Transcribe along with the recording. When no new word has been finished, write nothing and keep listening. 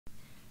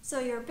So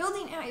you're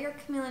building out your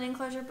chameleon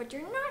enclosure, but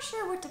you're not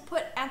sure what to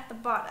put at the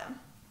bottom.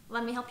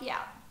 Let me help you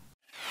out.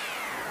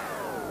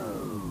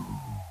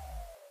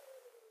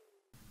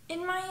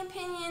 In my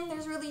opinion,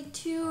 there's really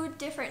two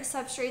different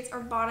substrates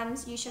or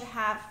bottoms you should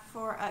have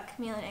for a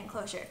chameleon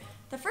enclosure.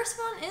 The first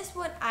one is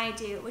what I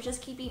do, which is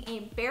keeping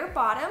a bare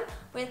bottom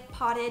with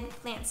potted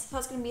plants. So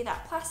it's going to be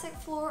that plastic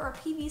floor or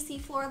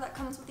PVC floor that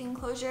comes with the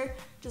enclosure.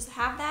 Just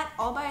have that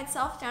all by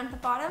itself down at the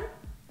bottom.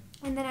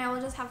 And then I will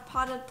just have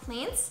potted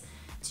plants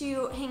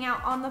to hang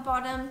out on the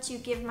bottom to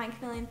give my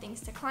chameleon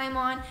things to climb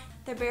on.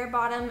 The bare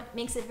bottom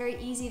makes it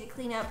very easy to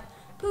clean up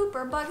poop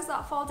or bugs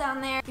that fall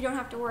down there. You don't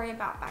have to worry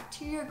about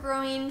bacteria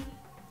growing.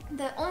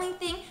 The only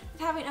thing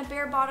with having a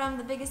bare bottom,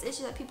 the biggest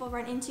issue that people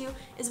run into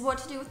is what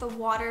to do with the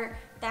water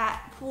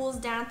that pools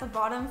down at the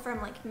bottom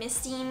from like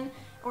misting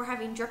or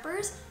having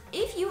drippers.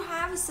 If you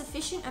have a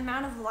sufficient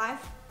amount of live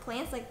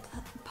plants, like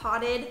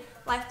potted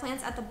live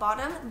plants at the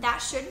bottom, that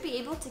should be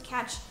able to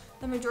catch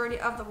the majority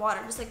of the water.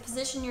 Just like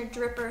position your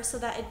dripper so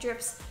that it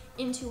drips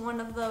into one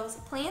of those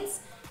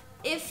plants.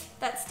 If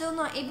that's still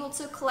not able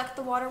to collect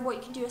the water, what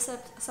you can do is set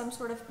up some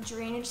sort of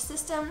drainage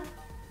system.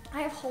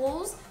 I have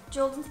holes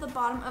drilled into the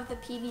bottom of the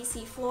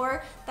PVC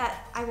floor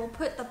that I will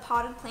put the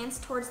potted plants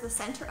towards the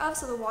center of,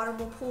 so the water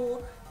will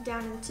pool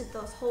down into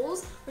those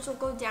holes, which will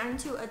go down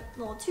into a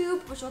little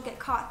tube, which will get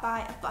caught by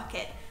a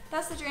bucket.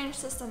 That's the drainage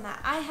system that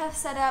I have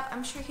set up.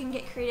 I'm sure you can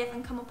get creative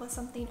and come up with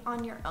something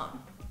on your own.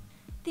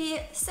 The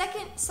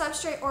second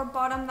substrate or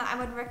bottom that I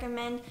would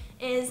recommend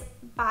is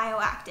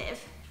Bioactive.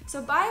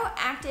 So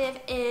Bioactive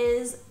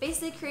is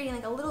basically creating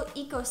like a little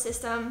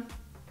ecosystem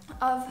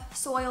of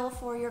soil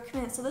for your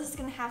chameleon. So this is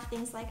going to have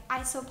things like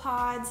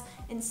isopods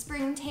and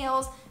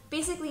springtails,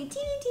 basically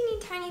teeny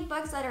tiny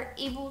bugs that are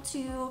able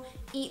to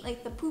eat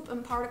like the poop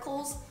and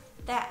particles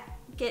that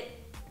get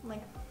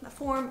like the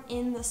form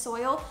in the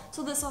soil.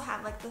 So this will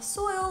have like the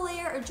soil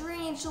layer, a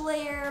drainage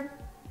layer.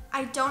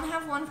 I don't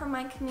have one for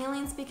my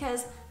chameleons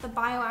because the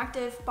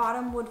Bioactive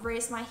bottom would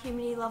raise my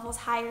humidity levels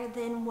higher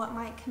than what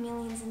my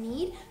chameleons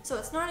need. So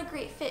it's not a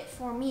great fit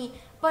for me,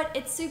 but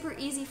it's super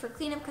easy for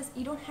cleanup because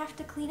you don't have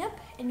to clean up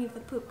any of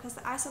the poop because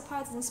the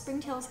isopods and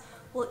springtails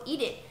will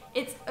eat it.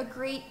 It's a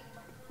great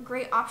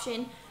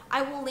option.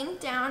 I will link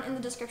down in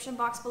the description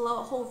box below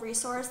a whole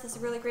resource. This is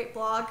a really great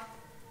blog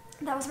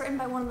that was written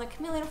by one of the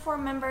Chameleon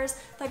Forum members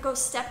that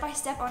goes step by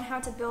step on how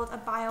to build a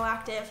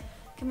Bioactive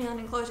chameleon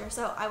enclosure.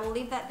 So I will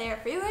leave that there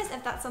for you guys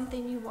if that's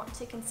something you want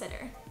to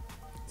consider.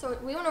 So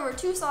we went over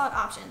two solid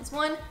options.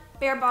 One,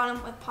 bare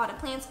bottom with potted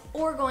plants,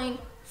 or going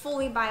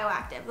fully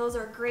Bioactive. Those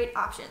are great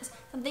options.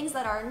 Some things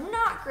that are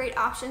not great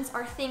options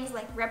are things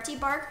like reptile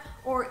bark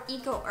or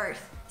eco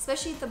earth,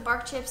 especially the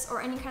bark chips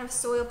or any kind of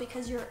soil,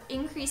 because you're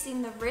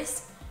increasing the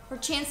risk or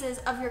chances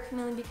of your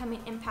chameleon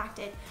becoming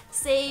impacted.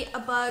 Say a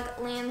bug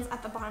lands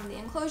at the bottom of the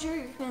enclosure,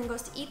 your chameleon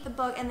goes to eat the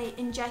bug and they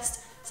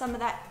ingest some of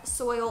that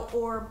soil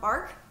or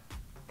bark.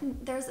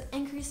 There's an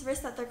increased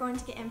risk that they're going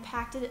to get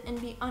impacted and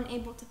be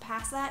unable to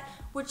pass that,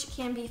 which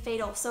can be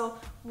fatal. So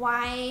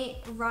why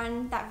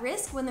run that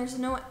risk when there's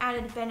no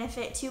added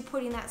benefit to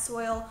putting that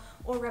soil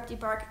or reptile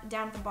bark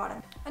down at the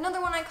bottom?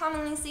 Another one I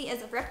commonly see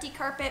is a reptile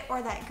carpet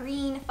or that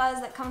green fuzz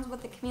that comes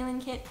with the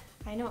chameleon kit.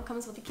 I know it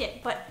comes with a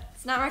kit, but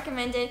it's not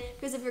recommended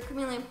because if your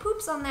chameleon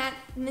poops on that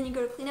and then you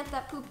go to clean up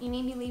that poop, you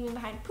may be leaving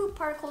behind poop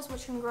particles,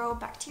 which can grow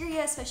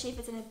bacteria, especially if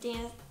it's in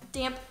a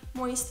damp,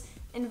 moist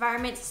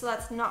environment, so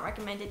that's not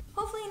recommended.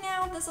 Hopefully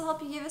now this will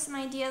help you give us some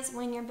ideas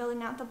when you're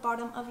building out the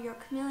bottom of your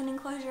chameleon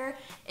enclosure.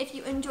 If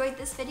you enjoyed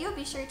this video,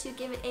 be sure to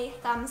give it a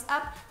thumbs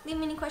up. Leave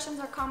me any questions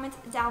or comments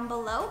down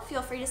below.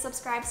 Feel free to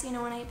subscribe so you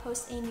know when I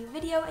post a new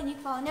video, and you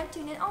can follow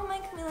Neptune and all my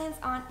chameleons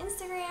on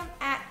Instagram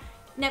at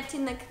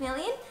Neptune the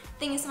Chameleon.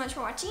 Thank you so much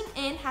for watching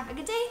and have a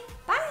good day.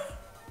 Bye!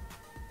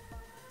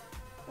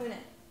 Luna,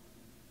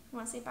 you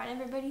want to say bye to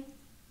everybody?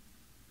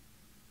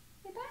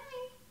 Say bye!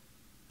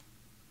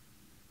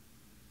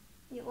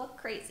 You look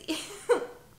crazy.